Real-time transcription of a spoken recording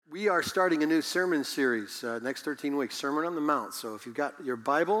We are starting a new sermon series, next 13 weeks, Sermon on the Mount. So if you've got your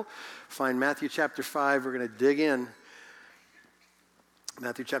Bible, find Matthew chapter 5. We're going to dig in.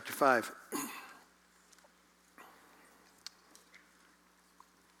 Matthew chapter 5. There's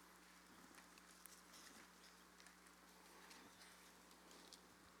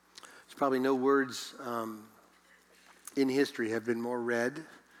probably no words in history have been more read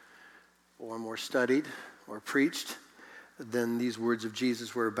or more studied or preached than these words of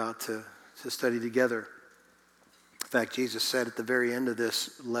Jesus we're about to study together. In fact, Jesus said at the very end of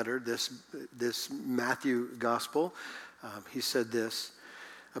this letter, this Matthew gospel, he said this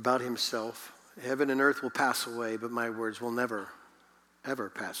about himself: heaven and earth will pass away, but my words will never,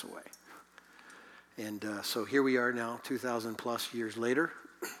 ever pass away. And so here we are now, 2,000 plus years later,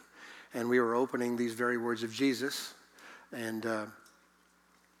 and we are opening these very words of Jesus and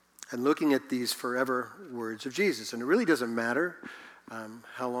looking at these forever words of Jesus. And it really doesn't matter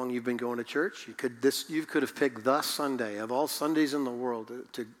how long you've been going to church. You could have picked the Sunday of all Sundays in the world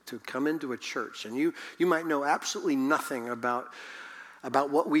to come into a church. And you might know absolutely nothing about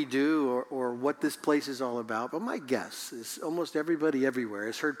what we do or what this place is all about. But my guess is almost everybody everywhere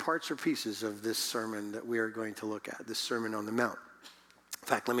has heard parts or pieces of this sermon that we are going to look at, this Sermon on the Mount. In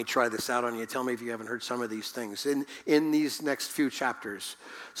fact, let me try this out on you. Tell me if you haven't heard some of these things. In these next few chapters,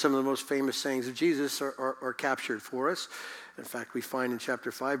 some of the most famous sayings of Jesus are captured for us. In fact, we find in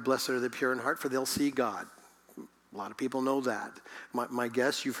chapter 5, blessed are the pure in heart, for they'll see God. A lot of people know that. My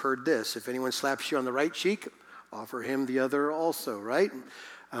guess, you've heard this: if anyone slaps you on the right cheek, offer him the other also, right?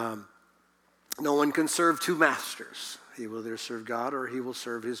 No one can serve two masters. He will either serve God or he will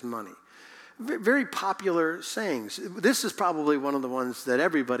serve his money. Very popular sayings. This is probably one of the ones that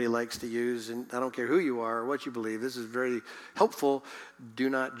everybody likes to use, and I don't care who you are or what you believe. This is very helpful. Do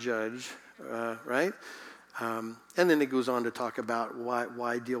not judge, right? And then it goes on to talk about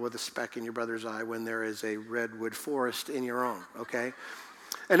why deal with a speck in your brother's eye when there is a redwood forest in your own, okay?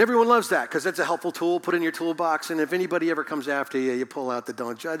 And everyone loves that because it's a helpful tool, put in your toolbox, and if anybody ever comes after you, you pull out the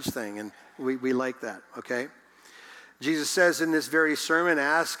don't judge thing, and we like that, okay? Jesus says in this very sermon,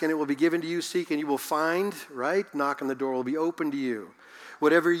 ask and it will be given to you, seek and you will find, right? Knock and the door will be open to you.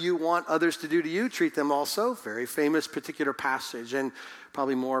 Whatever you want others to do to you, treat them also. Very famous particular passage, and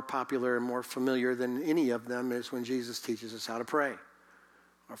probably more popular and more familiar than any of them is when Jesus teaches us how to pray.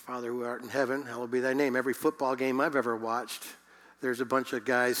 Our Father who art in heaven, hallowed be thy name. Every football game I've ever watched, there's a bunch of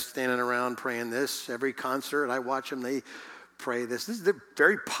guys standing around praying this. Every concert I watch them, they pray this. These are the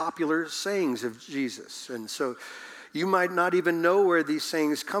very popular sayings of Jesus. And so you might not even know where these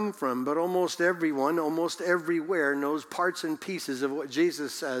sayings come from, but almost everyone, almost everywhere, knows parts and pieces of what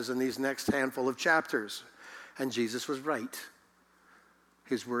Jesus says in these next handful of chapters. And Jesus was right.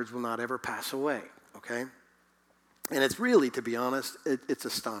 His words will not ever pass away, okay? And it's really, to be honest, it's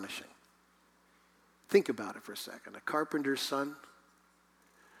astonishing. Think about it for a second. A carpenter's son,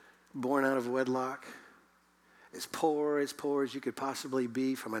 born out of wedlock, as poor as you could possibly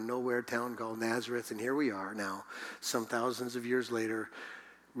be, from a nowhere town called Nazareth. And here we are now, some thousands of years later,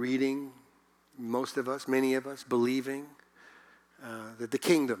 reading, most of us, many of us, believing that the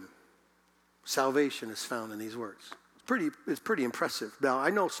kingdom, salvation is found in these words. It's pretty impressive. Now, I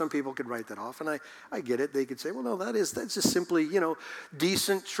know some people could write that off, and I get it. They could say, well, no, that's just simply,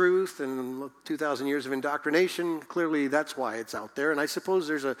 decent truth and 2,000 years of indoctrination. Clearly, that's why it's out there. And I suppose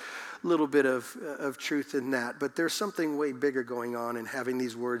there's a little bit of truth in that. But there's something way bigger going on in having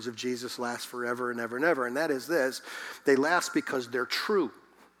these words of Jesus last forever and ever and ever. And that is this: they last because they're true,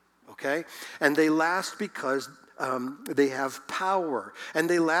 okay? And they last because they have power, and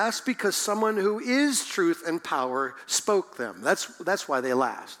they last because someone who is truth and power spoke them. That's why they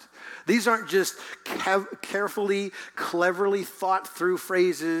last. These aren't just carefully, cleverly thought through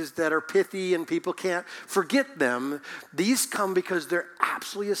phrases that are pithy and people can't forget them. These come because they're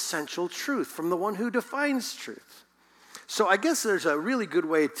absolutely essential truth from the one who defines truth. So I guess there's a really good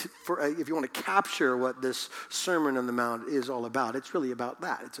way if you want to capture what this Sermon on the Mount is all about. It's really about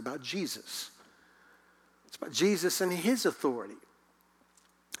that. It's about Jesus. It's about Jesus and his authority.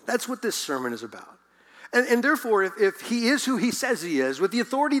 That's what this sermon is about. And therefore, if he is who he says he is, with the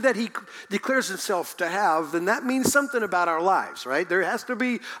authority that he declares himself to have, then that means something about our lives, right? There has to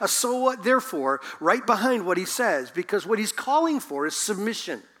be a so what, therefore, right behind what he says, because what he's calling for is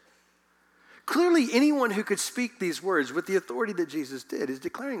submission. Clearly, anyone who could speak these words with the authority that Jesus did is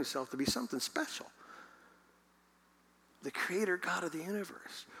declaring himself to be something special. The creator God of the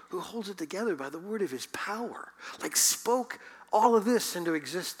universe, who holds it together by the word of his power, spoke all of this into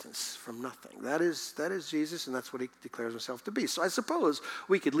existence from nothing. That is Jesus, and that's what he declares himself to be. So I suppose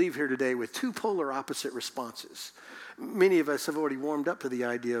we could leave here today with two polar opposite responses. Many of us have already warmed up to the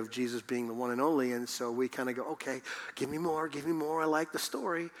idea of Jesus being the one and only, and so we kind of go, okay, give me more, I like the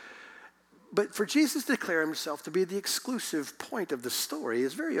story. But for Jesus to declare himself to be the exclusive point of the story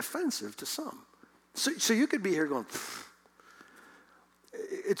is very offensive to some. So you could be here going,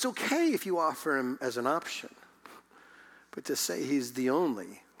 it's okay if you offer him as an option. But to say he's the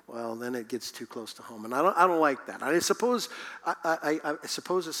only, well, then it gets too close to home. And I don't like that. I suppose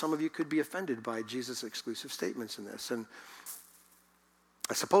that some of you could be offended by Jesus' exclusive statements in this. And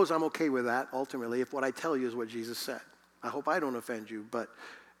I suppose I'm okay with that, ultimately, if what I tell you is what Jesus said. I hope I don't offend you. But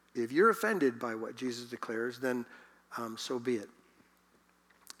if you're offended by what Jesus declares, then so be it.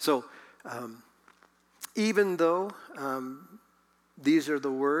 So even though these are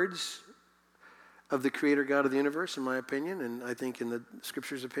the words of the Creator God of the universe, in my opinion, and I think in the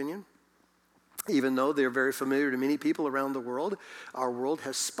Scripture's opinion, even though they're very familiar to many people around the world, our world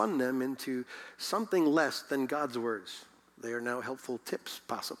has spun them into something less than God's words. They are now helpful tips,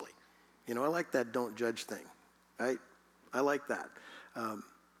 possibly. I like that don't judge thing, right? I like that.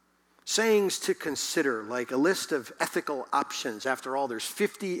 Sayings to consider, like a list of ethical options. After all, there's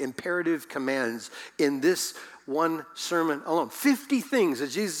 50 imperative commands in this one sermon alone. 50 things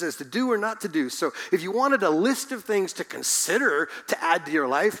that Jesus says to do or not to do. So if you wanted a list of things to consider to add to your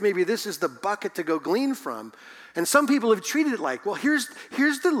life, maybe this is the bucket to go glean from. And some people have treated it like, well, here's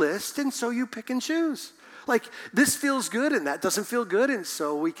the list, and so you pick and choose. Like, this feels good and that doesn't feel good, and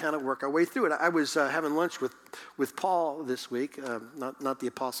so we kind of work our way through it. I was having lunch with Paul this week, not the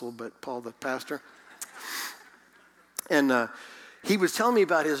apostle, but Paul the pastor. And he was telling me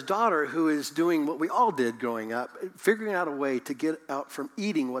about his daughter who is doing what we all did growing up, figuring out a way to get out from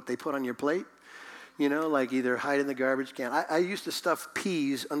eating what they put on your plate. Like either hide in the garbage can. I used to stuff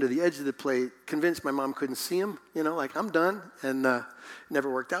peas under the edge of the plate, convinced my mom couldn't see them, like I'm done, and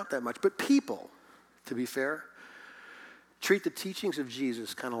never worked out that much. But people, to be fair, treat the teachings of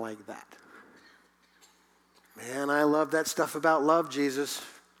Jesus kind of like that. Man, I love that stuff about love, Jesus.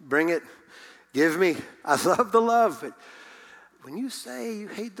 Bring it. Give me. I love the love. But when you say you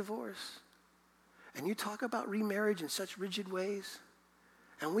hate divorce, and you talk about remarriage in such rigid ways,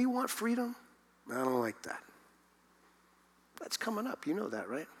 and we want freedom, I don't like that. That's coming up. You know that,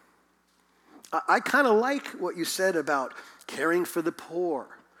 right? I kind of like what you said about caring for the poor.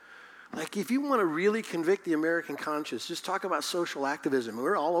 Like, if you want to really convict the American conscience, just talk about social activism.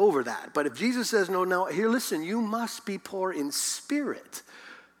 We're all over that. But if Jesus says, no, here, listen, you must be poor in spirit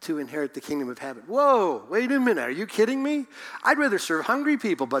to inherit the kingdom of heaven. Whoa, wait a minute. Are you kidding me? I'd rather serve hungry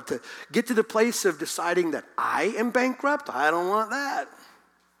people, but to get to the place of deciding that I am bankrupt, I don't want that.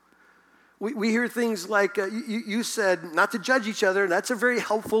 We hear things like, you said not to judge each other. That's a very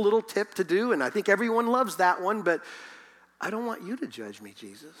helpful little tip to do, and I think everyone loves that one, but I don't want you to judge me,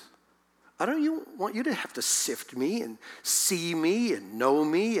 Jesus. I don't want you to have to sift me and see me and know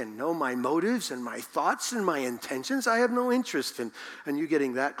my motives and my thoughts and my intentions. I have no interest in you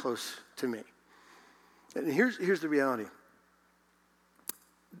getting that close to me. And here's the reality.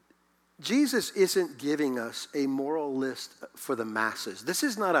 Jesus isn't giving us a moral list for the masses. This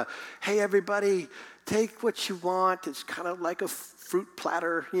is not a, hey, everybody, take what you want. It's kind of like a fruit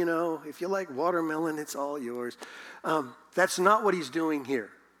platter, If you like watermelon, it's all yours. That's not what he's doing here.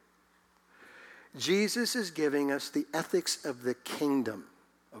 Jesus is giving us the ethics of the kingdom,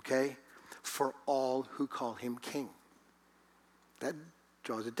 okay, for all who call him king. That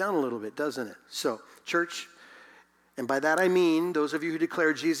draws it down a little bit, doesn't it? So, church, and by that I mean those of you who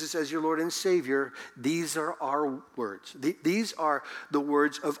declare Jesus as your Lord and Savior, these are our words. These are the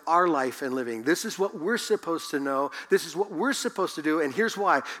words of our life and living. This is what we're supposed to know. This is what we're supposed to do, and here's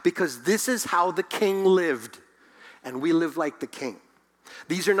why. Because this is how the king lived, and we live like the king.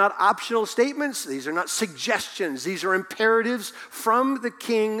 These are not optional statements. These are not suggestions. These are imperatives from the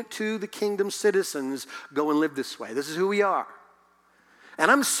king to the kingdom citizens. Go and live this way. This is who we are. And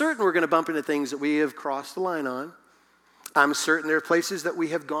I'm certain we're going to bump into things that we have crossed the line on. I'm certain there are places that we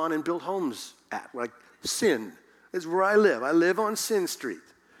have gone and built homes at, like Sin is where I live. I live on Sin Street.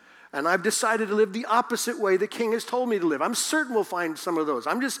 And I've decided to live the opposite way the king has told me to live. I'm certain we'll find some of those.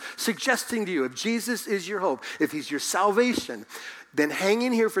 I'm just suggesting to you, if Jesus is your hope, if he's your salvation, then hang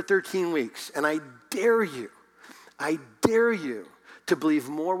in here for 13 weeks. And I dare you to believe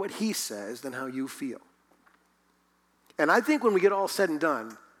more what he says than how you feel. And I think when we get all said and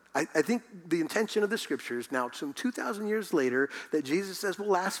done, I think the intention of the scriptures, now some 2,000 years later, that Jesus says will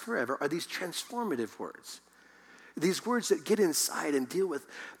last forever, are these transformative words. These words that get inside and deal with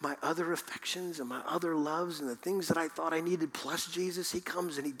my other affections and my other loves and the things that I thought I needed plus Jesus, he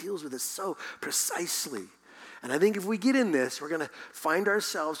comes and he deals with it so precisely. And I think if we get in this, we're going to find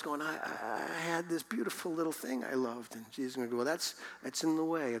ourselves going, I had this beautiful little thing I loved. And Jesus is going to go, well, that's in the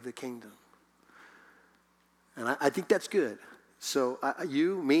way of the kingdom. And I think that's good. So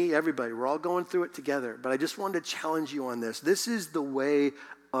you, me, everybody, we're all going through it together. But I just wanted to challenge you on this. This is the way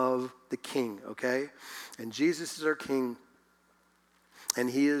of the king, okay? And Jesus is our king. And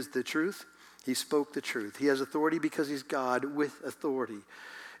he is the truth. He spoke the truth. He has authority because he's God with authority.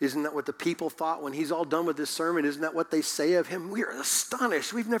 Isn't that what the people thought when he's all done with this sermon? Isn't that what they say of him? We are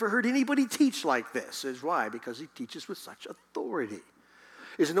astonished. We've never heard anybody teach like this. Is why? Because he teaches with such authority.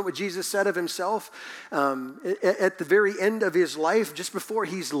 Isn't that what Jesus said of himself? At the very end of his life, just before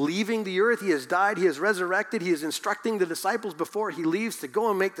he's leaving the earth, he has died, he has resurrected, he is instructing the disciples before he leaves to go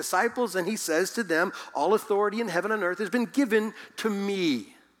and make disciples, and he says to them, all authority in heaven and earth has been given to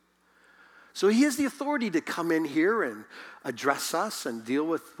me. So he has the authority to come in here and address us and deal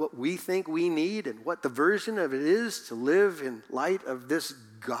with what we think we need and what the version of it is to live in light of this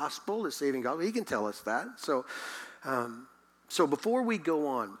gospel, the saving gospel. He can tell us that. So before we go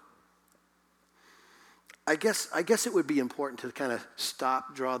on, I guess it would be important to kind of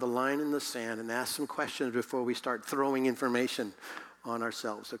stop, draw the line in the sand, and ask some questions before we start throwing information on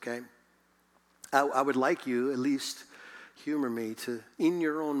ourselves, okay? I would like you, at least humor me, to, in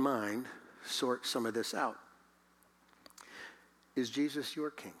your own mind, sort some of this out. Is Jesus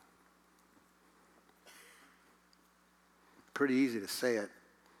your king? Pretty easy to say it.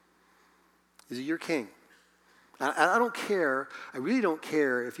 Is he your king? I don't care. I really don't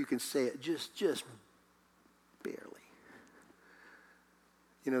care if you can say it just barely.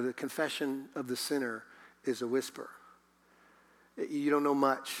 You know, the confession of the sinner is a whisper. You don't know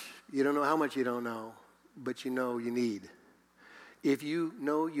much. You don't know how much you don't know, but you know you need. If you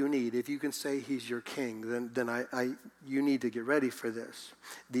know you need, if you can say he's your king, then you need to get ready for this.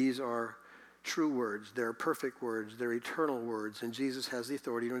 These are true words. They're perfect words. They're eternal words. And Jesus has the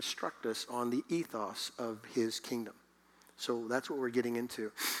authority to instruct us on the ethos of his kingdom. So that's what we're getting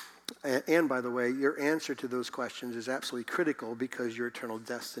into. And by the way, your answer to those questions is absolutely critical because your eternal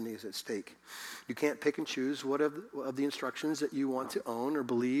destiny is at stake. You can't pick and choose what of the instructions that you want to own or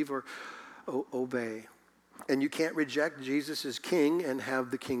believe or obey. And you can't reject Jesus as king and have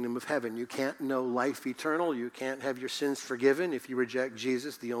the kingdom of heaven. You can't know life eternal. You can't have your sins forgiven if you reject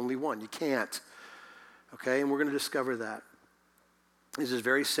Jesus, the only one. You can't. Okay, and we're going to discover that. This is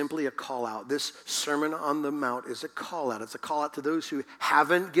very simply a call out. This Sermon on the Mount is a call out. It's a call out to those who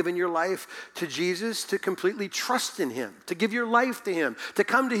haven't given your life to Jesus to completely trust in him, to give your life to him, to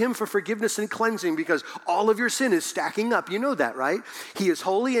come to him for forgiveness and cleansing because all of your sin is stacking up. You know that, right? He is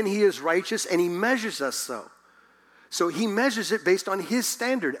holy and he is righteous and he measures us so. So he measures it based on his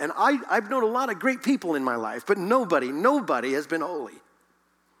standard. And I've known a lot of great people in my life, but nobody has been holy.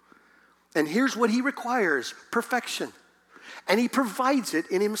 And here's what he requires: perfection. And he provides it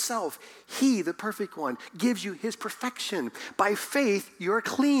in himself. He, the perfect one, gives you his perfection. By faith, you're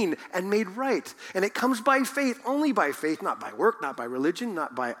clean and made right. And it comes by faith, only by faith, not by work, not by religion,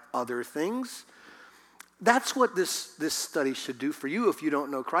 not by other things. That's what this study should do for you. If you don't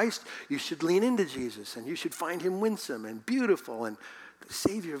know Christ, you should lean into Jesus and you should find him winsome and beautiful and the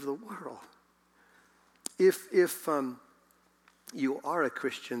Savior of the world. If you are a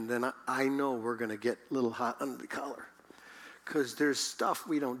Christian, then I know we're going to get a little hot under the collar. Because there's stuff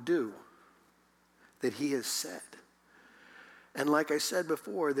we don't do that he has said. And like I said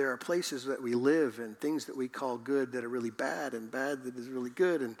before, there are places that we live and things that we call good that are really bad and bad that is really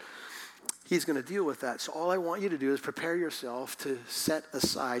good. And he's going to deal with that. So all I want you to do is prepare yourself to set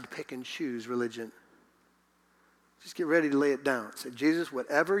aside, pick and choose religion. Just get ready to lay it down. Say, Jesus,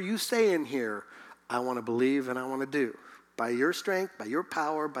 whatever you say in here, I want to believe and I want to do. By your strength, by your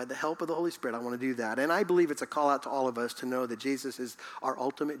power, by the help of the Holy Spirit, I want to do that. And I believe it's a call out to all of us to know that Jesus is our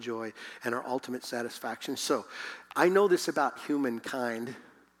ultimate joy and our ultimate satisfaction. So I know this about humankind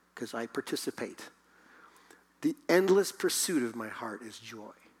because I participate. The endless pursuit of my heart is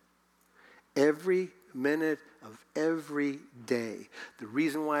joy. Every minute of every day. The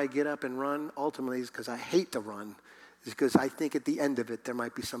reason why I get up and run ultimately is because I hate to run, is because I think at the end of it there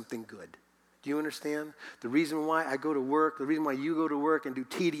might be something good. Do you understand? The reason why I go to work, the reason why you go to work and do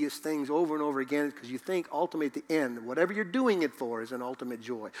tedious things over and over again is because you think ultimately at the end, whatever you're doing it for is an ultimate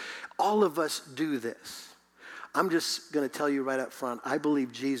joy. All of us do this. I'm just going to tell you right up front, I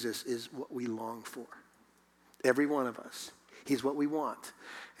believe Jesus is what we long for. Every one of us. He's what we want.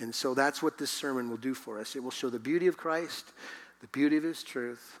 And so that's what this sermon will do for us. It will show the beauty of Christ, the beauty of his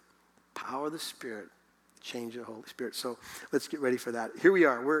truth, power of the Spirit, change the Holy Spirit. So let's get ready for that. Here we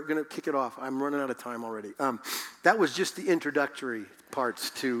are. We're going to kick it off. I'm running out of time already. That was just the introductory parts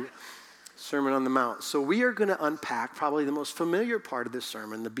to Sermon on the Mount. So we are going to unpack probably the most familiar part of this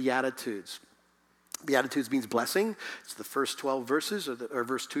sermon, the Beatitudes. Beatitudes means blessing. It's the first 12 verses, or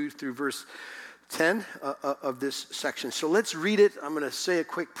verse 2 through verse 10 of this section. So let's read it. I'm going to say a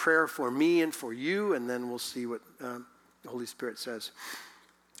quick prayer for me and for you, and then we'll see what the Holy Spirit says.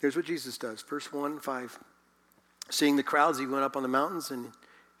 Here's what Jesus does. Verse 1, 5. Seeing the crowds, he went up on the mountains, and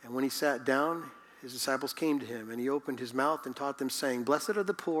when he sat down, his disciples came to him, and he opened his mouth and taught them, saying, Blessed are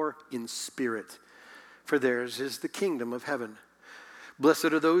the poor in spirit, for theirs is the kingdom of heaven. Blessed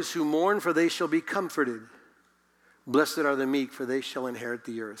are those who mourn, for they shall be comforted. Blessed are the meek, for they shall inherit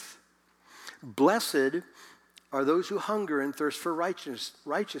the earth. Blessed are those who hunger and thirst for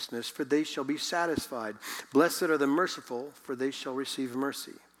righteousness, for they shall be satisfied. Blessed are the merciful, for they shall receive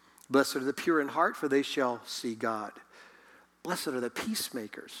mercy. Blessed are the pure in heart, for they shall see God. Blessed are the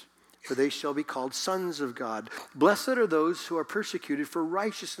peacemakers, for they shall be called sons of God. Blessed are those who are persecuted for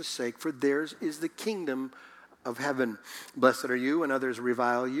righteousness' sake, for theirs is the kingdom of heaven. Blessed are you when others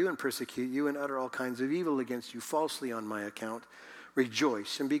revile you and persecute you and utter all kinds of evil against you falsely on my account.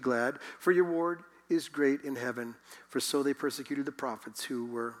 Rejoice and be glad, for your reward is great in heaven, for so they persecuted the prophets who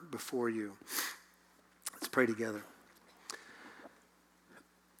were before you. Let's pray together.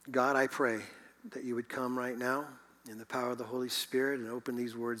 God, I pray that you would come right now in the power of the Holy Spirit and open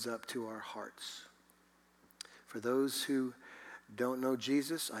these words up to our hearts. For those who don't know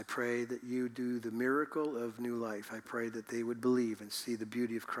Jesus, I pray that you do the miracle of new life. I pray that they would believe and see the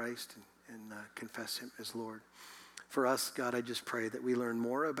beauty of Christ and confess him as Lord. For us, God, I just pray that we learn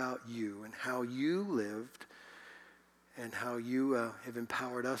more about you and how you lived and how you have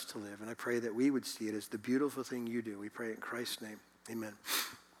empowered us to live. And I pray that we would see it as the beautiful thing you do. We pray in Christ's name. Amen.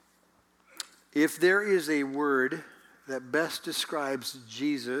 If there is a word that best describes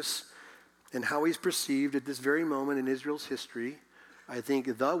Jesus and how he's perceived at this very moment in Israel's history, I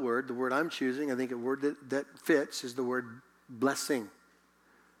think the word I'm choosing, I think a word that fits is the word blessing.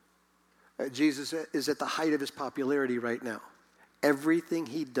 Jesus is at the height of his popularity right now. Everything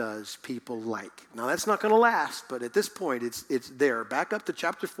he does, people like. Now, that's not going to last, but at this point, it's there. Back up to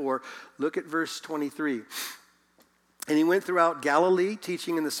chapter 4. Look at verse 23. And he went throughout Galilee,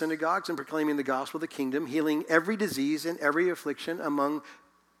 teaching in the synagogues and proclaiming the gospel of the kingdom, healing every disease and every affliction among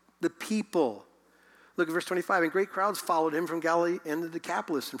the people. Look at verse 25. And great crowds followed him from Galilee and the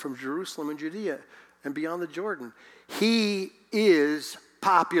Decapolis and from Jerusalem and Judea and beyond the Jordan. He is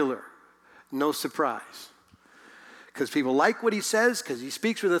popular. No surprise. Because people like what he says, because he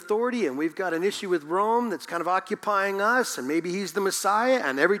speaks with authority, and we've got an issue with Rome that's kind of occupying us, and maybe he's the Messiah,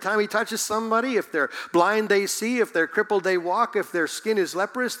 and every time he touches somebody, if they're blind, they see, if they're crippled, they walk, if their skin is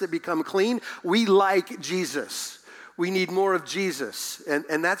leprous, they become clean. We like Jesus. We need more of Jesus,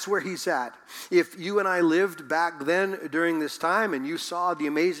 and that's where he's at. If you and I lived back then during this time, and you saw the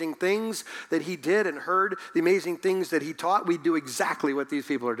amazing things that he did and heard the amazing things that he taught, we'd do exactly what these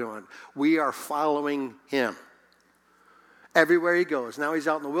people are doing. We are following him. Everywhere he goes. Now he's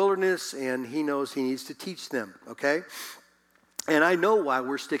out in the wilderness, and he knows he needs to teach them, okay? And I know why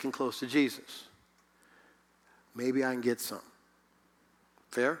we're sticking close to Jesus. Maybe I can get some.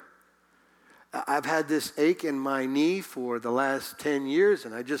 Fair? I've had this ache in my knee for the last 10 years,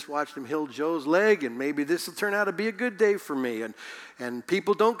 and I just watched him heal Joe's leg, and maybe this will turn out to be a good day for me. And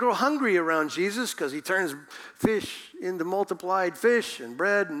people don't grow hungry around Jesus because he turns fish into multiplied fish and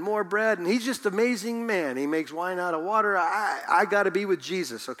bread and more bread, and he's just an amazing man. He makes wine out of water. I got to be with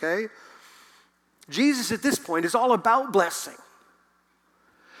Jesus, okay? Jesus at this point is all about blessing.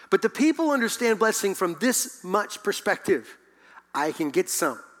 But the people understand blessing from this much perspective. I can get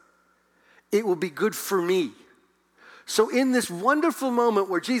some. It will be good for me. So in this wonderful moment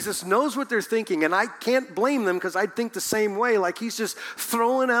where Jesus knows what they're thinking, and I can't blame them because I'd think the same way, like he's just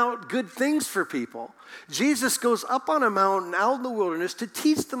throwing out good things for people. Jesus goes up on a mountain out in the wilderness to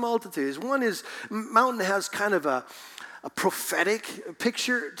teach the multitudes. One is, mountain has kind of a prophetic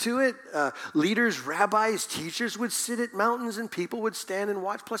picture to it. Leaders, rabbis, teachers would sit at mountains and people would stand and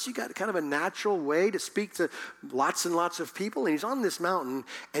watch. Plus, you got kind of a natural way to speak to lots and lots of people. And he's on this mountain,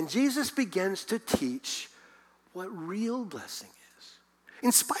 and Jesus begins to teach what real blessing is.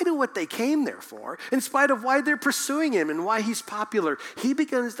 In spite of what they came there for, in spite of why they're pursuing him and why he's popular, he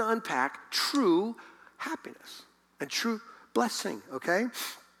begins to unpack true happiness and true blessing, okay?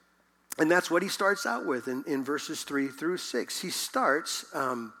 And that's what he starts out with in verses 3 through 6. He starts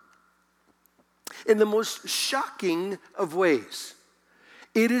in the most shocking of ways.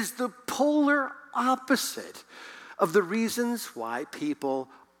 It is the polar opposite of the reasons why people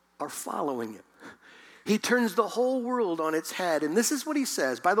are following him. He turns the whole world on its head. And this is what he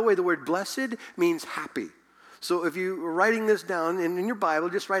says. By the way, the word blessed means happy. So if you're writing this down in your Bible,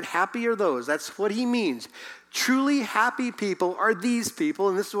 just write happy are those. That's what he means. Truly happy people are these people.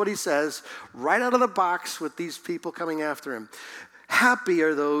 And this is what he says right out of the box with these people coming after him. Happy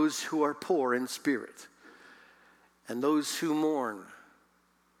are those who are poor in spirit, and those who mourn,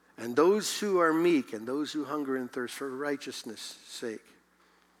 and those who are meek, and those who hunger and thirst for righteousness' sake.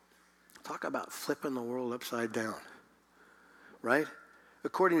 Talk about flipping the world upside down, right?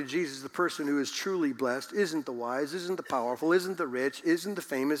 According to Jesus, the person who is truly blessed isn't the wise, isn't the powerful, isn't the rich, isn't the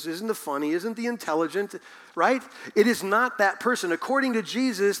famous, isn't the funny, isn't the intelligent, right? It is not that person. According to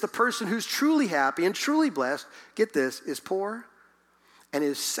Jesus, the person who's truly happy and truly blessed, get this, is poor and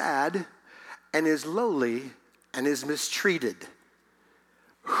is sad and is lowly and is mistreated.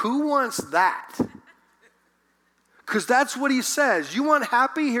 Who wants that? Because that's what he says. You want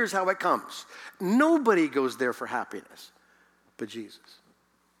happy? Here's how it comes. Nobody goes there for happiness but Jesus.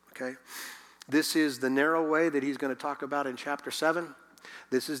 Okay? This is the narrow way that he's going to talk about in chapter 7.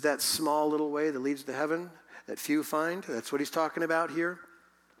 This is that small little way that leads to heaven that few find. That's what he's talking about here.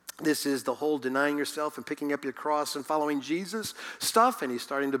 This is the whole denying yourself and picking up your cross and following Jesus stuff. And he's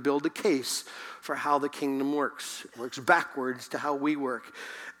starting to build a case for how the kingdom works. It works backwards to how we work.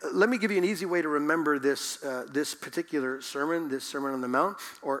 Let me give you an easy way to remember this particular sermon, this Sermon on the Mount,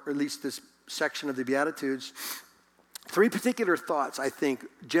 or at least this section of the Beatitudes. 3 particular thoughts, I think,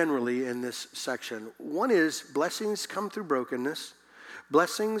 generally in this section. One is blessings come through brokenness.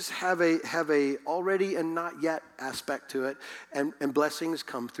 Blessings have a already and not yet aspect to it, and blessings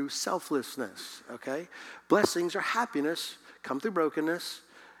come through selflessness, okay? Blessings or happiness come through brokenness.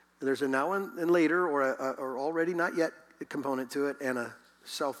 There's a now and later or already not yet component to it, and a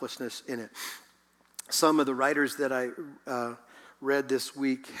selflessness in it. Some of the writers that I read this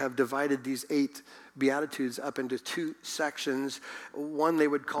week have divided these 8 Beatitudes up into 2 sections. One they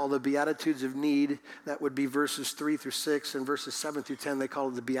would call the Beatitudes of Need. That would be verses 3 through 6, and verses 7 through 10 they call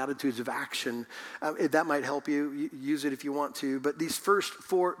it the Beatitudes of Action. That might help you. Use it if you want to. But these first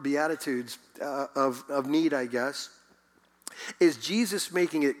 4 Beatitudes of need, I guess, is Jesus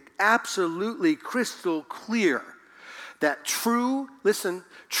making it absolutely crystal clear that true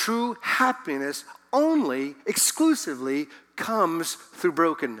happiness only, exclusively, comes through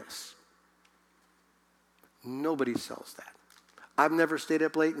brokenness. Nobody sells that. I've never stayed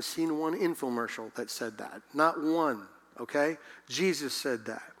up late and seen one infomercial that said that. Not one, okay? Jesus said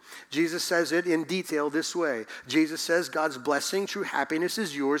that. Jesus says it in detail this way. Jesus says God's blessing, true happiness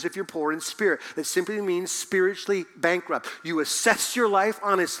is yours if you're poor in spirit. That simply means spiritually bankrupt. You assess your life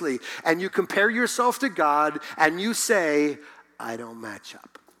honestly, and you compare yourself to God, and you say, I don't match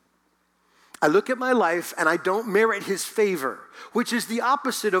up. I look at my life and I don't merit his favor, which is the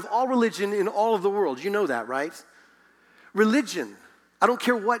opposite of all religion in all of the world. You know that, right? Religion, I don't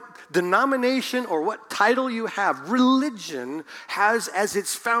care what denomination or what title you have, religion has as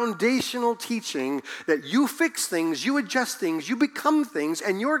its foundational teaching that you fix things, you adjust things, you become things,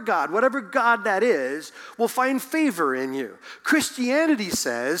 and your God, whatever God that is, will find favor in you. Christianity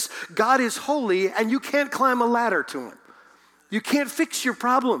says God is holy and you can't climb a ladder to him. You can't fix your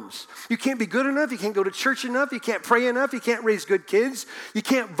problems. You can't be good enough. You can't go to church enough. You can't pray enough. You can't raise good kids. You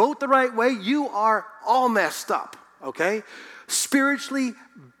can't vote the right way. You are all messed up, okay? Spiritually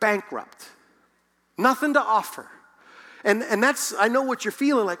bankrupt. Nothing to offer. And that's, I know what you're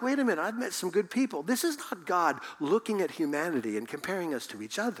feeling like, wait a minute, I've met some good people. This is not God looking at humanity and comparing us to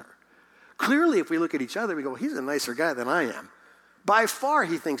each other. Clearly, if we look at each other, we go, he's a nicer guy than I am. By far,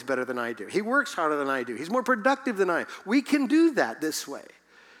 he thinks better than I do. He works harder than I do. He's more productive than I am. We can do that this way.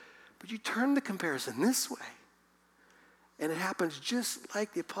 But you turn the comparison this way, and it happens just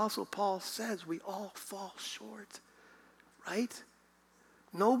like the Apostle Paul says. We all fall short, right?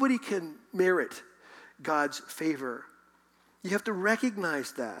 Nobody can merit God's favor. You have to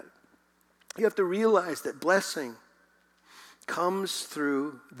recognize that. You have to realize that blessing comes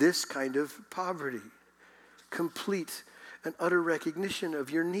through this kind of poverty. Complete and utter recognition of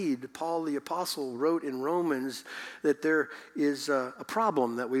your need. Paul the Apostle wrote in Romans that there is a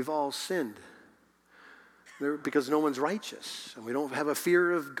problem that we've all sinned. Because no one's righteous, and we don't have a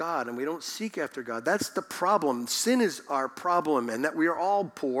fear of God, and we don't seek after God. That's the problem. Sin is our problem, and that we are all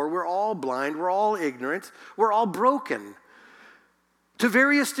poor, we're all blind, we're all ignorant, we're all broken. To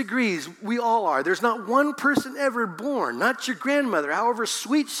various degrees, we all are. There's not one person ever born, not your grandmother, however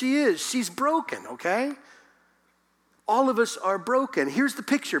sweet she is, she's broken, okay? All of us are broken. Here's the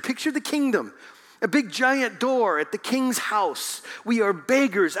picture. Picture the kingdom. A big giant door at the king's house. We are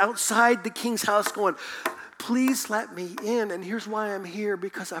beggars outside the king's house going, please let me in. And here's why I'm here,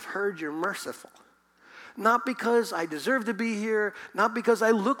 because I've heard you're merciful. not because I deserve to be here, not because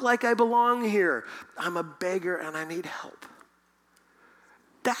I look like I belong here. I'm a beggar and I need help.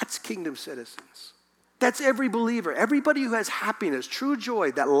 That's kingdom citizens. That's every believer. Everybody who has happiness, true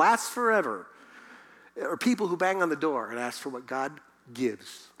joy that lasts forever, are people who bang on the door and ask for what God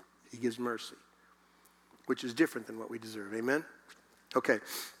gives. He gives mercy, which is different than what we deserve. Amen? Okay.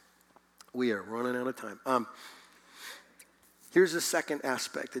 We are running out of time. Here's the second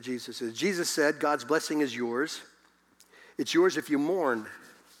aspect that Jesus says. Jesus said, God's blessing is yours. It's yours if you mourn.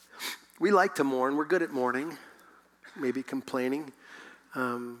 We like to mourn. We're good at mourning, maybe complaining.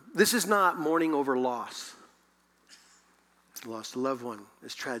 This is not mourning over loss. Lost a loved one,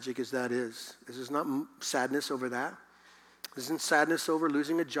 as tragic as that is. This is not sadness over that. This isn't sadness over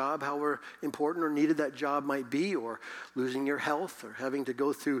losing a job, however important or needed that job might be, or losing your health, or having to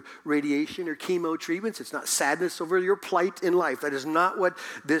go through radiation or chemo treatments. It's not sadness over your plight in life. That is not what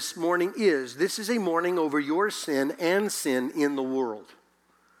this mourning is. This is a mourning over your sin and sin in the world.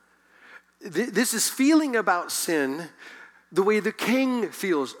 This is feeling about sin the way the king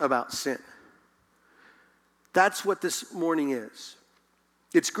feels about sin. That's what this mourning is.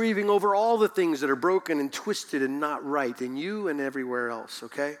 It's grieving over all the things that are broken and twisted and not right in you and everywhere else,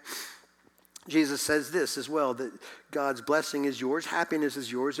 okay? Jesus says this as well, that God's blessing is yours, happiness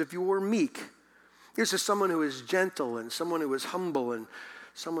is yours if you are meek. This is someone who is gentle and someone who is humble and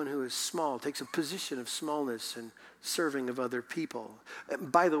someone who is small, takes a position of smallness and serving of other people.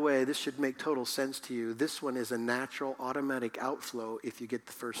 And by the way, this should make total sense to you. This one is a natural, automatic outflow if you get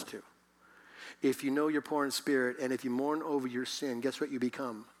the first two. If you know you're poor in spirit and if you mourn over your sin, guess what you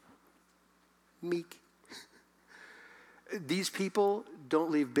become? Meek. These people don't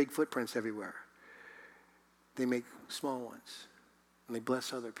leave big footprints everywhere. They make small ones. And they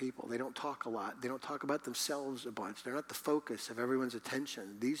bless other people. They don't talk a lot. They don't talk about themselves a bunch. They're not the focus of everyone's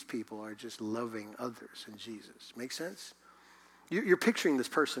attention. These people are just loving others in Jesus. Make sense? You're picturing this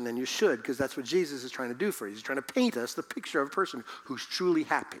person, and you should, because that's what Jesus is trying to do for you. He's trying to paint us the picture of a person who's truly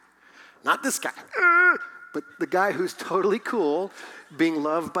happy. Not this guy, but the guy who's totally cool, being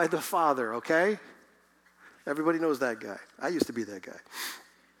loved by the Father, okay? Everybody knows that guy. I used to be that guy.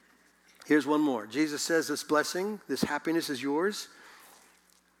 Here's one more. Jesus says this blessing, this happiness is yours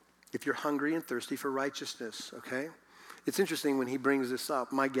if you're hungry and thirsty for righteousness, okay? It's interesting when he brings this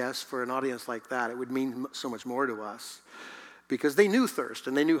up. My guess for an audience like that, it would mean so much more to us because they knew thirst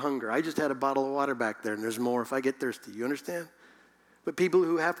and they knew hunger. I just had a bottle of water back there and there's more if I get thirsty. You understand? But people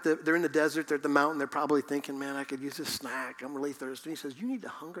who they're in the desert, they're at the mountain, they're probably thinking, man, I could use a snack. I'm really thirsty. And he says, you need to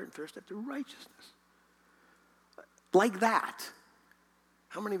hunger and thirst after righteousness. Like that.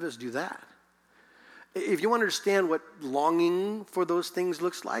 How many of us do that? If you understand what longing for those things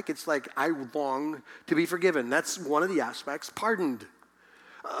looks like, it's like, I long to be forgiven. That's one of the aspects. Pardoned.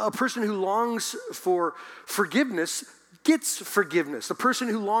 A person who longs for forgiveness gets forgiveness. A person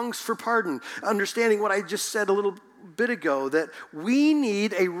who longs for pardon, understanding what I just said a little bit ago, that we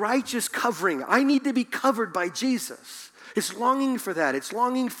need a righteous covering. I need to be covered by Jesus. It's longing for that. It's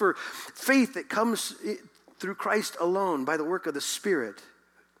longing for faith that comes through Christ alone by the work of the Spirit.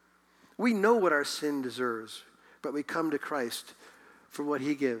 We know what our sin deserves, but we come to Christ for what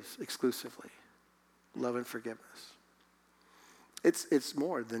he gives exclusively, love and forgiveness. It's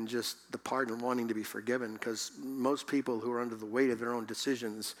more than just the pardon, wanting to be forgiven, because most people who are under the weight of their own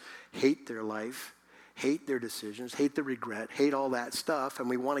decisions hate their life, hate their decisions, hate the regret, hate all that stuff, and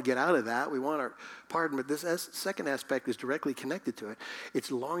we want to get out of that. We want our pardon, but this second aspect is directly connected to it. It's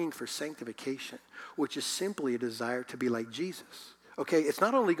longing for sanctification, which is simply a desire to be like Jesus. Okay, it's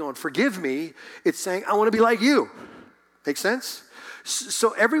not only going, forgive me, it's saying, I want to be like you. Make sense?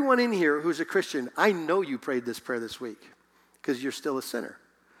 So everyone in here who's a Christian, I know you prayed this prayer this week because you're still a sinner.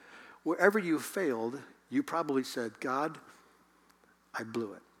 Wherever you failed, you probably said, God, I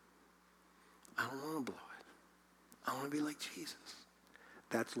blew it. I don't want to blow it. I want to be like Jesus.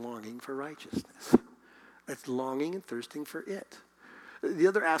 That's longing for righteousness. That's longing and thirsting for it. The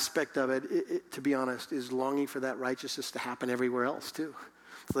other aspect of it, to be honest, is longing for that righteousness to happen everywhere else too.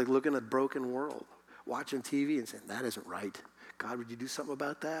 It's like looking at a broken world, watching TV and saying, that isn't right. God, would you do something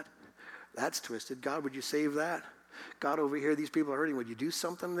about that? That's twisted. God, would you save that? God, over here, these people are hurting. Would you do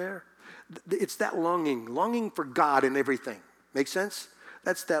something there? It's that longing for God in everything. Make sense?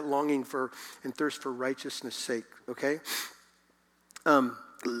 That's that longing for and thirst for righteousness' sake, okay?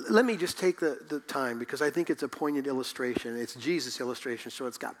 Let me just take the time, because I think it's a poignant illustration. It's Jesus' illustration, so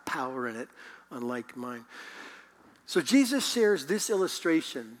it's got power in it, unlike mine. So Jesus shares this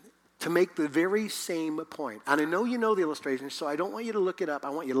illustration to make the very same point. And I know you know the illustration, so I don't want you to look it up. I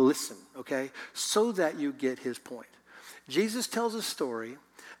want you to listen, okay, so that you get his point. Jesus tells a story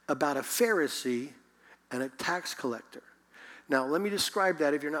about a Pharisee and a tax collector. Now, let me describe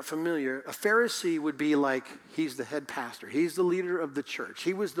that if you're not familiar. A Pharisee would be like, he's the head pastor. He's the leader of the church.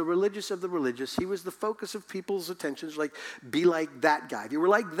 He was the religious of the religious. He was the focus of people's attentions. Like, be like that guy. If you were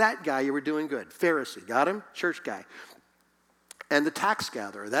like that guy, you were doing good. Pharisee, got him? Church guy. And the tax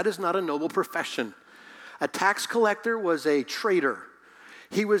gatherer, that is not a noble profession. A tax collector was a traitor.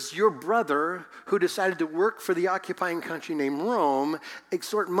 He was your brother who decided to work for the occupying country named Rome,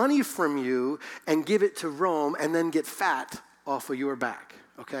 extort money from you, and give it to Rome, and then get fat off of your back,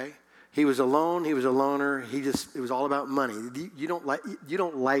 okay? He was alone. He was a loner. It was all about money. You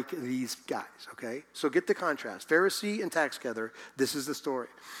don't like these guys, okay? So get the contrast. Pharisee and tax gatherer, this is the story.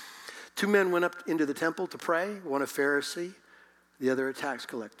 Two men went up into the temple to pray, one a Pharisee, the other a tax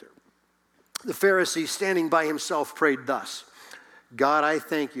collector. The Pharisee, standing by himself, prayed thus: God, I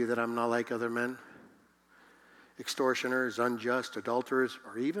thank you that I'm not like other men, extortioners, unjust, adulterers,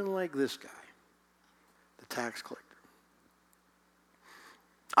 or even like this guy, the tax collector.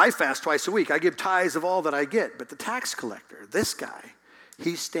 I fast twice a week. I give tithes of all that I get. But the tax collector, this guy,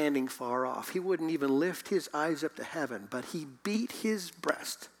 he's standing far off. He wouldn't even lift his eyes up to heaven, but he beat his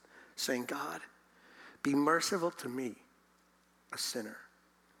breast, saying, God, be merciful to me, a sinner.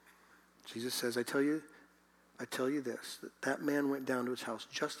 Jesus says, I tell you this, that man went down to his house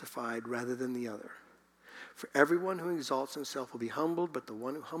justified rather than the other. For everyone who exalts himself will be humbled, but the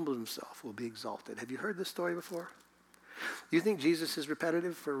one who humbles himself will be exalted. Have you heard this story before? Do you think Jesus is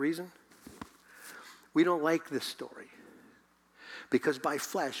repetitive for a reason? We don't like this story because by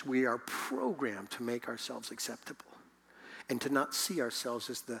flesh we are programmed to make ourselves acceptable and to not see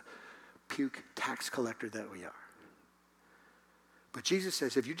ourselves as the puke tax collector that we are. But Jesus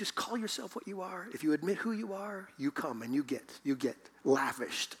says, if you just call yourself what you are, if you admit who you are, you come and you get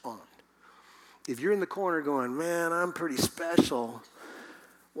lavished on. If you're in the corner going, man, I'm pretty special,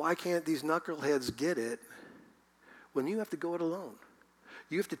 why can't these knuckleheads get it? When you have to go it alone.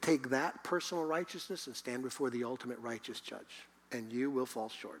 You have to take that personal righteousness and stand before the ultimate righteous judge. And you will fall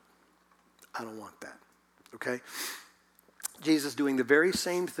short. I don't want that. Okay? Jesus doing the very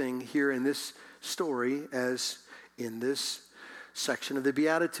same thing here in this story as in this section of the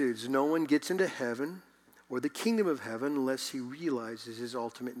Beatitudes. No one gets into heaven or the kingdom of heaven unless he realizes his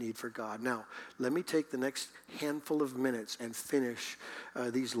ultimate need for God. Now, let me take the next handful of minutes and finish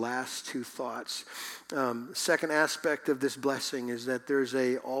these last two thoughts. Second aspect of this blessing is that there's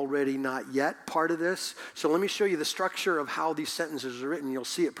a already not yet part of this. So let me show you the structure of how these sentences are written. You'll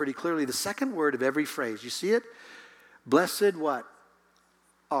see it pretty clearly. The second word of every phrase, you see it? Blessed what?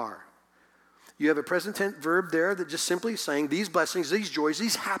 Are. You have a present tense verb there that just simply saying these blessings, these joys,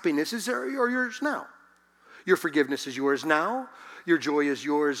 these happinesses are yours now. Your forgiveness is yours now. Your joy is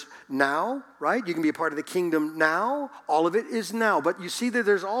yours now, right? You can be a part of the kingdom now. All of it is now. But you see that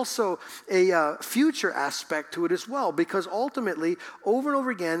there's also a future aspect to it as well, because ultimately, over and over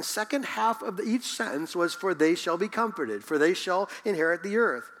again, second half of each sentence was, for they shall be comforted, for they shall inherit the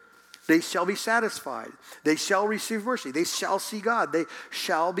earth. They shall be satisfied. They shall receive mercy. They shall see God. They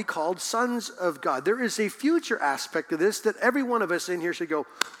shall be called sons of God. There is a future aspect of this that every one of us in here should go,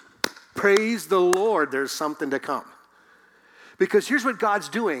 praise the Lord, there's something to come. Because here's what God's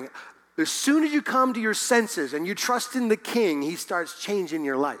doing. As soon as you come to your senses and you trust in the King, he starts changing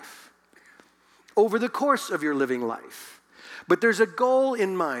your life over the course of your living life. But there's a goal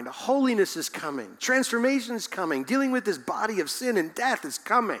in mind. Holiness is coming. Transformation is coming. Dealing with this body of sin and death is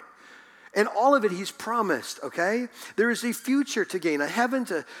coming. And all of it he's promised, okay? There is a future to gain, a heaven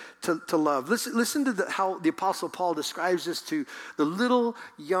to love. Listen to how the Apostle Paul describes this to the little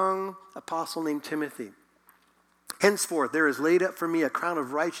young apostle named Timothy. Henceforth, there is laid up for me a crown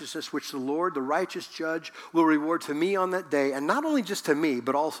of righteousness, which the Lord, the righteous judge, will reward to me on that day. And not only just to me,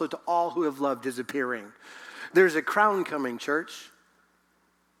 but also to all who have loved his appearing. There's a crown coming, church.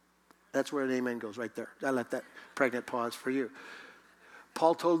 That's where an amen goes right there. I let that pregnant pause for you.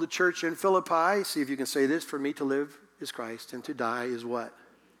 Paul told the church in Philippi, see if you can say this, for me to live is Christ and to die is what?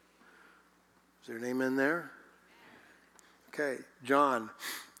 Is there an amen there? Okay, John,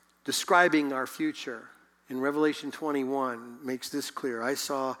 describing our future in Revelation 21 makes this clear. I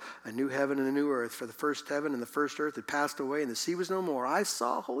saw a new heaven and a new earth, for the first heaven and the first earth had passed away and the sea was no more. I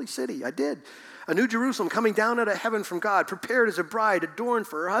saw a holy city, I did. A new Jerusalem coming down out of heaven from God, prepared as a bride adorned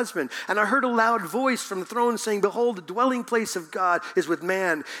for her husband. And I heard a loud voice from the throne saying, behold, the dwelling place of God is with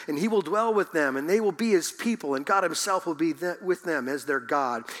man, and he will dwell with them, and they will be his people, and God himself will be with them as their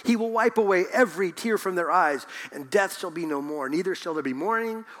God. He will wipe away every tear from their eyes, and death shall be no more. Neither shall there be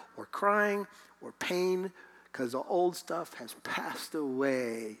mourning or crying or pain, because the old stuff has passed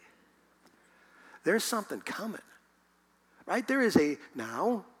away. There's something coming, right? There is a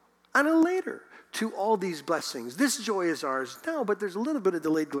now, on a later to all these blessings. This joy is ours now, but there's a little bit of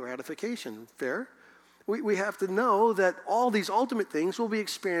delayed gratification. Fair? We have to know that all these ultimate things will be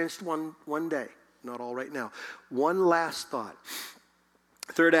experienced one day, not all right now. One last thought.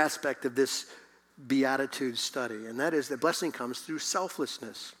 Third aspect of this Beatitudes study, and that is that blessing comes through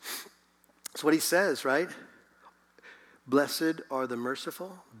selflessness. That's what he says, right? Blessed are the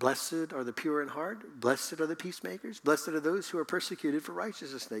merciful, blessed are the pure in heart, blessed are the peacemakers, blessed are those who are persecuted for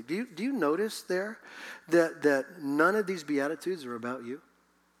righteousness' sake. Do you notice there that none of these Beatitudes are about you?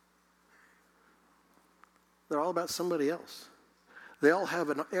 They're all about somebody else. They all have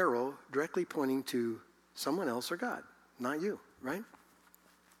an arrow directly pointing to someone else or God, not you, right?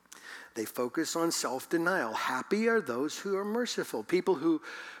 They focus on self-denial. Happy are those who are merciful, people who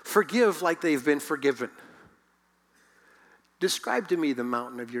forgive like they've been forgiven. Describe to me the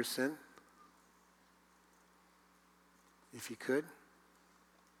mountain of your sin, if you could.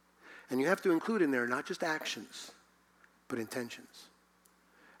 And you have to include in there not just actions, but intentions.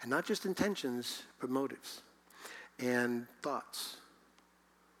 And not just intentions, but motives and thoughts.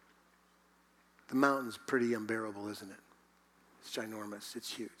 The mountain's pretty unbearable, isn't it? It's ginormous.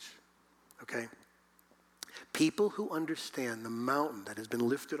 It's huge. Okay? People who understand the mountain that has been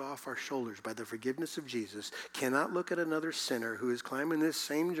lifted off our shoulders by the forgiveness of Jesus cannot look at another sinner who is climbing this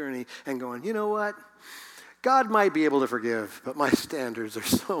same journey and going, you know what? God might be able to forgive, but my standards are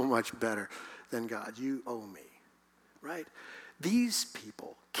so much better than God. You owe me, right? These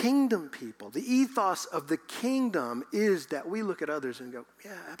people, kingdom people, the ethos of the kingdom is that we look at others and go,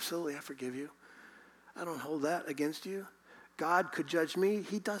 yeah, absolutely, I forgive you. I don't hold that against you. God could judge me.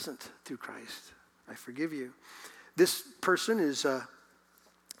 He doesn't through Christ. I forgive you. This person is a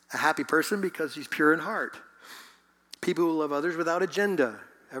happy person because he's pure in heart. People who love others without agenda.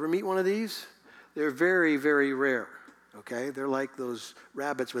 Ever meet one of these? They're very, very rare. Okay? They're like those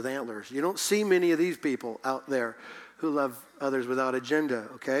rabbits with antlers. You don't see many of these people out there who love others without agenda.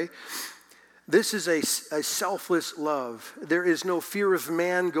 Okay? This is a selfless love. There is no fear of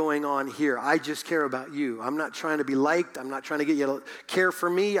man going on here. I just care about you. I'm not trying to be liked. I'm not trying to get you to care for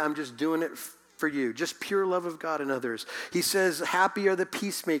me. I'm just doing it for you. Just pure love of God and others. He says, happy are the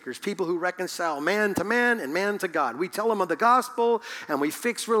peacemakers, people who reconcile man to man and man to God. We tell them of the gospel and we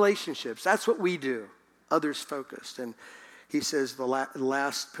fix relationships. That's what we do. Others focused. And he says the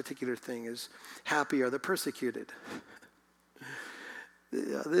last particular thing is, happy are the persecuted.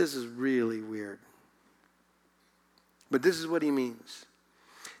 This is really weird. But this is what he means.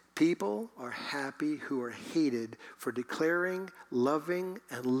 People are happy who are hated for declaring, loving,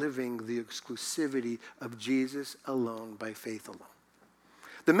 and living the exclusivity of Jesus alone by faith alone.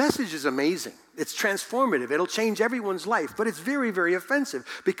 The message is amazing. It's transformative. It'll change everyone's life. But it's very, very offensive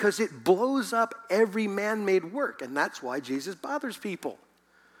because it blows up every man-made work. And that's why Jesus bothers people.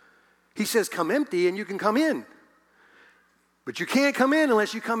 He says, come empty and you can come in. But you can't come in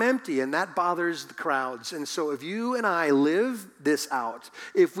unless you come empty, and that bothers the crowds. And so if you and I live this out,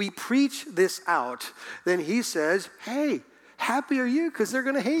 if we preach this out, then he says, hey, happy are you because they're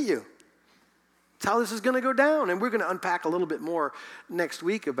going to hate you. That's how this is going to go down. And we're going to unpack a little bit more next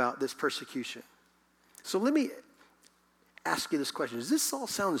week about this persecution. So let me ask you this question. Does this all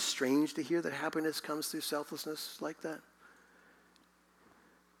sound strange to hear that happiness comes through selflessness like that?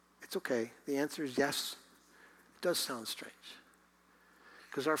 It's okay. The answer is yes. It does sound strange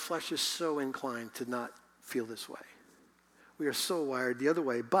because our flesh is so inclined to not feel this way. We are so wired the other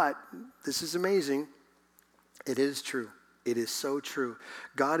way, but this is amazing. It is true. It is so true.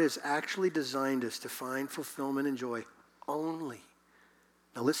 God has actually designed us to find fulfillment and joy only,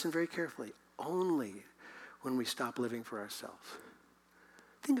 now listen very carefully, only when we stop living for ourselves.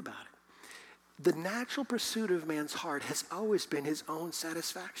 Think about it. The natural pursuit of man's heart has always been his own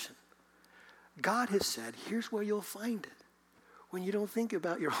satisfaction. God has said, here's where you'll find it. When you don't think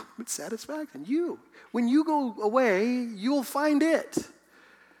about your own satisfaction. When you go away, you'll find it.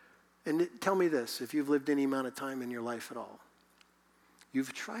 And tell me this, if you've lived any amount of time in your life at all,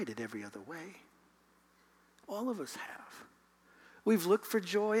 you've tried it every other way. All of us have. We've looked for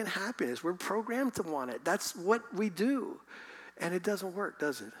joy and happiness. We're programmed to want it. That's what we do. And it doesn't work,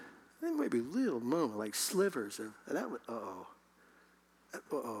 does it? There might be little moments, like slivers of,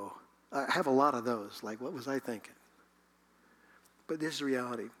 I have a lot of those. Like, what was I thinking? But this is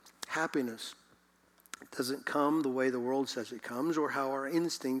reality. Happiness doesn't come the way the world says it comes or how our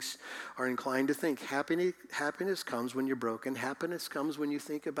instincts are inclined to think. Happiness comes when you're broken. Happiness comes when you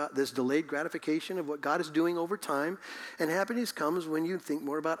think about this delayed gratification of what God is doing over time. And happiness comes when you think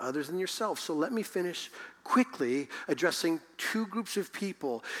more about others than yourself. So let me finish quickly addressing two groups of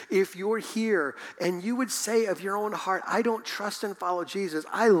people. If you're here and you would say of your own heart, I don't trust and follow Jesus,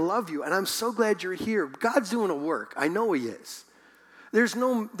 I love you and I'm so glad you're here. God's doing a work. I know he is. There's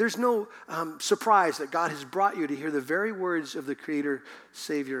no surprise that God has brought you to hear the very words of the Creator,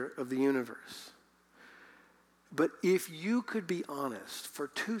 Savior of the universe. But if you could be honest for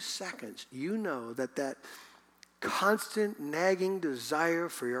 2 seconds, you know that constant nagging desire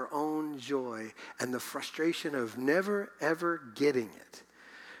for your own joy and the frustration of never, ever getting it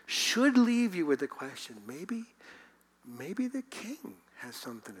should leave you with the question, maybe the King has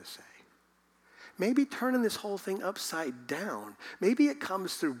something to say. Maybe turning this whole thing upside down. Maybe it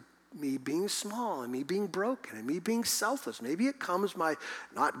comes through me being small and me being broken and me being selfless. Maybe it comes by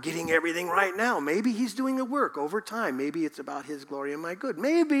not getting everything right now. Maybe he's doing a work over time. Maybe it's about his glory and my good.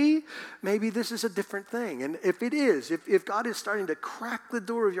 Maybe this is a different thing. And if it is, if God is starting to crack the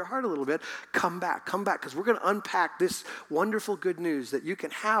door of your heart a little bit, come back, because we're going to unpack this wonderful good news that you can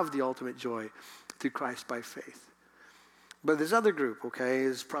have the ultimate joy through Christ by faith. But this other group, okay,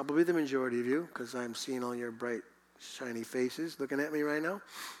 is probably the majority of you, because I'm seeing all your bright, shiny faces looking at me right now.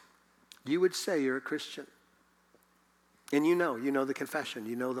 You would say you're a Christian. And you know the confession,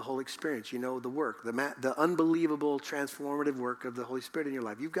 you know the whole experience, you know the work, the unbelievable transformative work of the Holy Spirit in your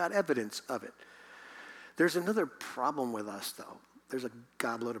life. You've got evidence of it. There's another problem with us, though. There's a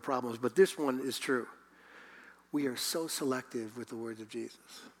gobload of problems, but this one is true. We are so selective with the words of Jesus,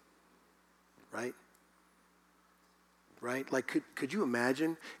 right? Right? Like, could you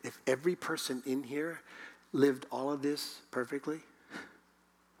imagine if every person in here lived all of this perfectly?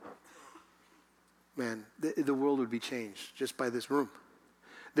 Man, the world would be changed just by this room.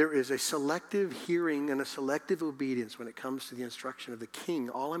 There is a selective hearing and a selective obedience when it comes to the instruction of the King.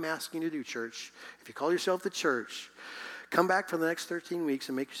 All I'm asking you to do, church, if you call yourself the church, come back for the next 13 weeks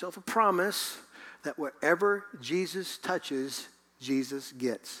and make yourself a promise that wherever Jesus touches, Jesus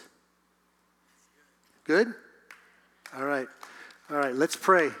gets. Good? All right, let's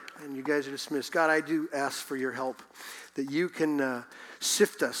pray, and you guys are dismissed. God, I do ask for your help, that you can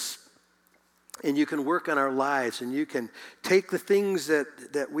sift us, and you can work on our lives, and you can take the things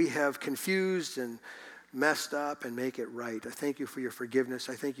that we have confused and messed up and make it right. I thank you for your forgiveness.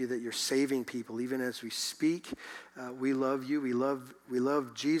 I thank you that you're saving people, even as we speak. We love you. We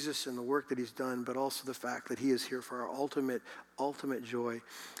love Jesus and the work that he's done, but also the fact that he is here for our ultimate joy.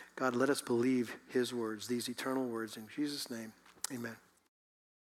 God, let us believe his words, these eternal words. In Jesus' name, amen.